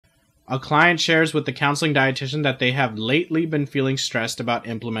A client shares with the counseling dietitian that they have lately been feeling stressed about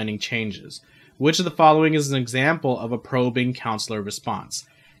implementing changes. Which of the following is an example of a probing counselor response?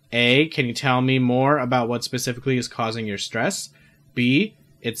 A, can you tell me more about what specifically is causing your stress? B,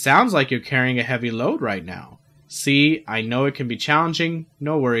 it sounds like you're carrying a heavy load right now. C, I know it can be challenging.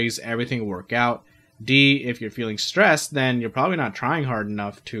 No worries, everything will work out. D, if you're feeling stressed, then you're probably not trying hard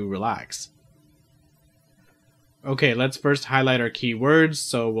enough to relax. Okay, let's first highlight our keywords.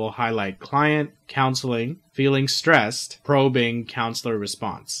 So we'll highlight client, counseling, feeling stressed, probing, counselor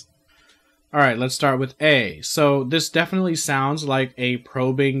response. All right, let's start with A. So this definitely sounds like a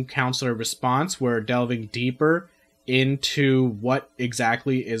probing counselor response. We're delving deeper into what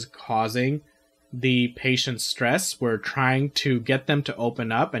exactly is causing the patient's stress. We're trying to get them to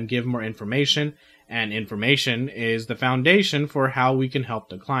open up and give more information, and information is the foundation for how we can help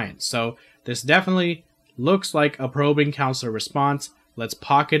the client. So this definitely looks like a probing counselor response. Let's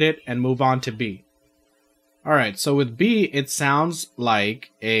pocket it and move on to B. Alright, so with B, it sounds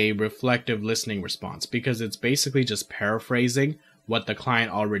like a reflective listening response because it's basically just paraphrasing what the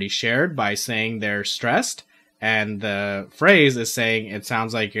client already shared by saying they're stressed, and the phrase is saying it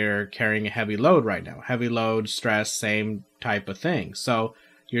sounds like you're carrying a heavy load right now. Heavy load, stress, same type of thing. So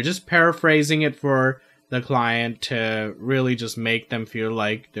you're just paraphrasing it for the client to really just make them feel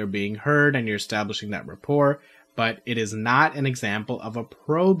like they're being heard and you're establishing that rapport, but it is not an example of a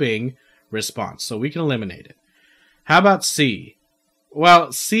probing response, so we can eliminate it. How about C?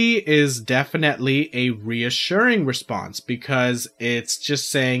 Well, C is definitely a reassuring response because it's just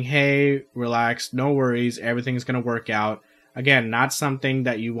saying, hey, relax, no worries, everything's going to work out. Again, not something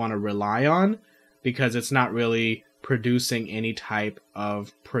that you want to rely on because it's not really producing any type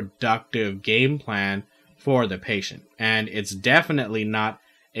of productive game plan for the patient. And it's definitely not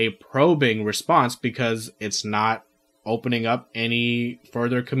a probing response because it's not opening up any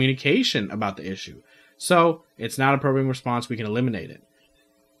further communication about the issue. So it's not a probing response, we can eliminate it.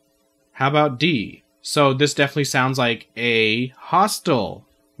 How about D? So this definitely sounds like a hostile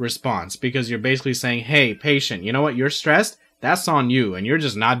response because you're basically saying, hey, patient, you know what, you're stressed? That's on you, and you're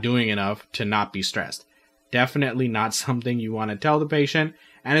just not doing enough to not be stressed. Definitely not something you want to tell the patient,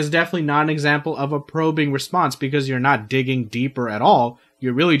 and it's definitely not an example of a probing response because you're not digging deeper at all.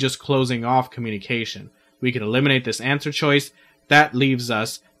 You're really just closing off communication. We can eliminate this answer choice. That leaves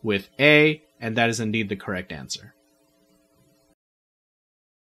us with A, and that is indeed the correct answer.